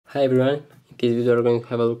Hi everyone, in this video we're going to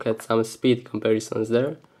have a look at some speed comparisons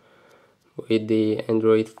there with the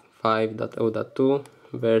Android 5.0.2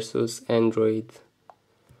 versus Android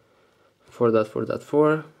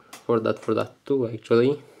 4.4.4, 4.4.2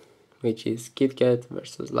 actually, which is KitKat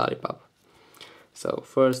versus Lollipop. So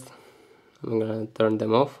first I'm gonna turn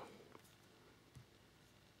them off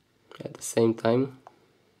at the same time.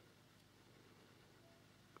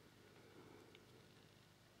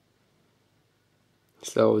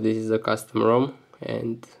 So this is a custom ROM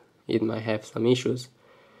and it might have some issues,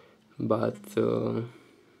 but so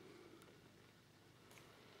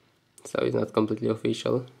it's not completely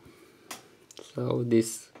official. So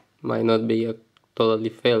this might not be a totally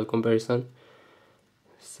failed comparison.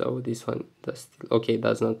 So this one does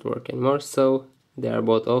not work anymore. So they are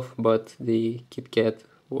both off, but the KitKat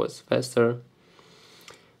was faster,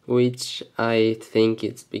 which I think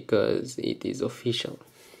it's because it is official.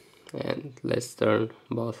 And let's turn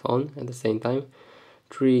both on at the same time.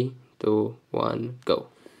 3, 2, 1, go.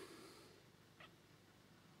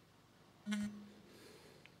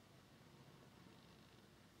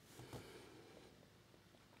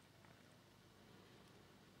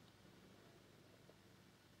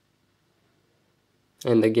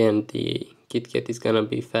 And again, the KitKat is gonna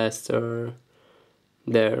be faster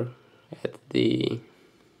there at the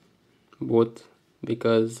boot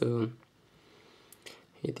because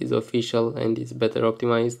it is official and it's better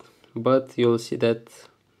optimized, but you'll see that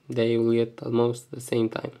they will get almost the same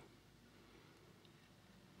time.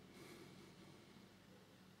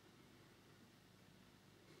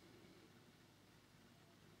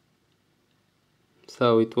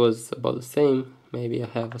 So it was about the same, maybe I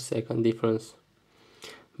have a second difference,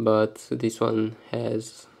 but this one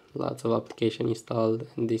has lots of application installed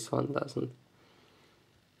and this one doesn't.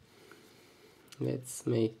 Let's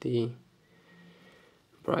make the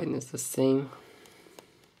brightness the same.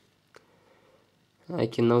 I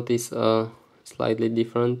can notice a slightly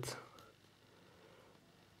different.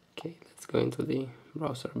 Okay, let's go into the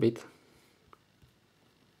browser a bit.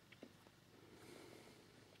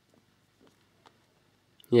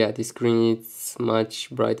 Yeah, the screen is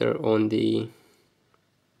much brighter on the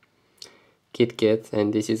KitKat,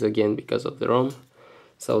 and this is again because of the ROM.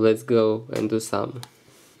 So let's go and do some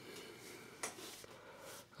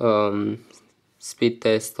speed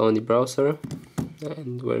test on the browser,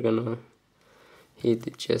 and we're gonna hit the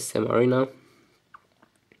GSM Arena.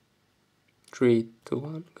 3, 2,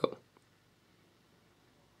 1, go.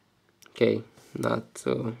 Okay, not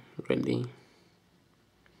really.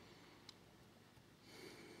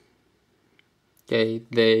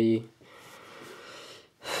 Okay,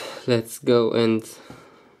 let's go and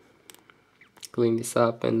clean this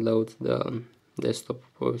up and load the desktop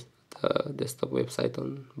website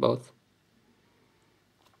on both.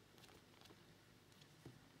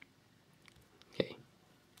 Okay.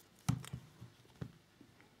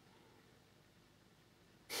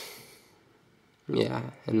 Yeah,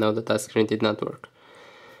 and now the touchscreen did not work.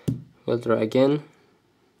 We'll try again.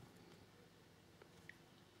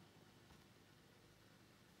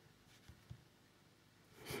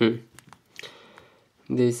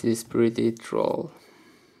 This is pretty troll.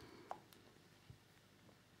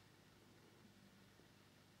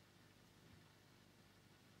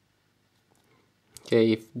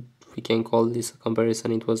 Okay, if we can call this a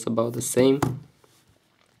comparison, it was about the same.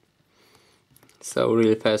 So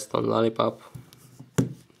really fast on Lollipop,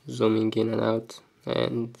 zooming in and out,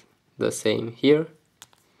 and the same here.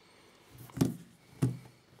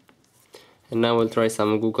 And now we'll try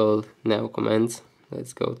some Google Now commands.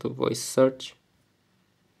 Let's go to voice search.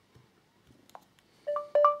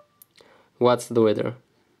 What's the weather?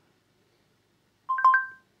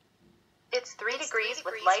 It's 3 degrees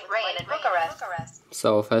with light rain in Bucharest.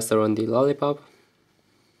 So faster on the Lollipop.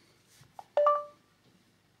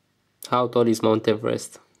 How tall is Mount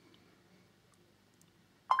Everest?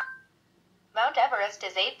 Mount Everest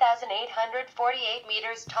is 8,848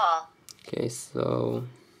 meters tall. Okay, so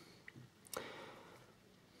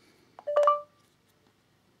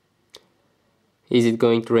is it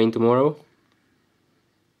going to rain tomorrow?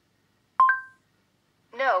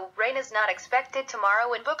 No, rain is not expected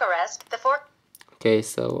tomorrow in Bucharest. Okay,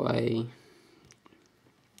 so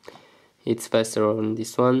it's faster on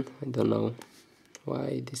this one. I don't know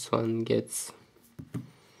why this one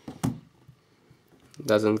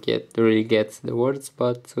doesn't really get the words,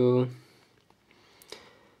 but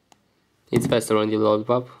it's faster on the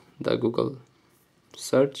Lollipop, the Google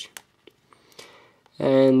search,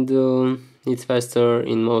 and it's faster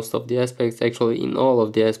in most of the aspects, actually in all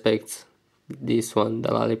of the aspects, this one,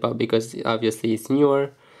 the Lollipop, because obviously it's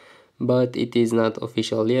newer, but it is not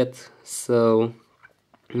official yet, so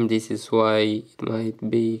And this is why it might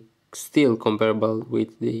be still comparable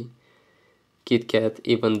with the KitKat,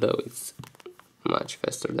 even though it's much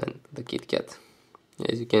faster than the KitKat,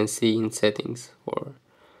 as you can see in settings or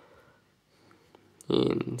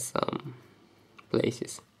in some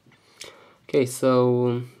places. Okay,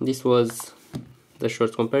 so this was the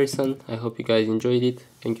short comparison. I hope you guys enjoyed it.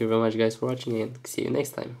 Thank you very much guys for watching, and see you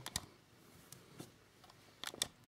next time.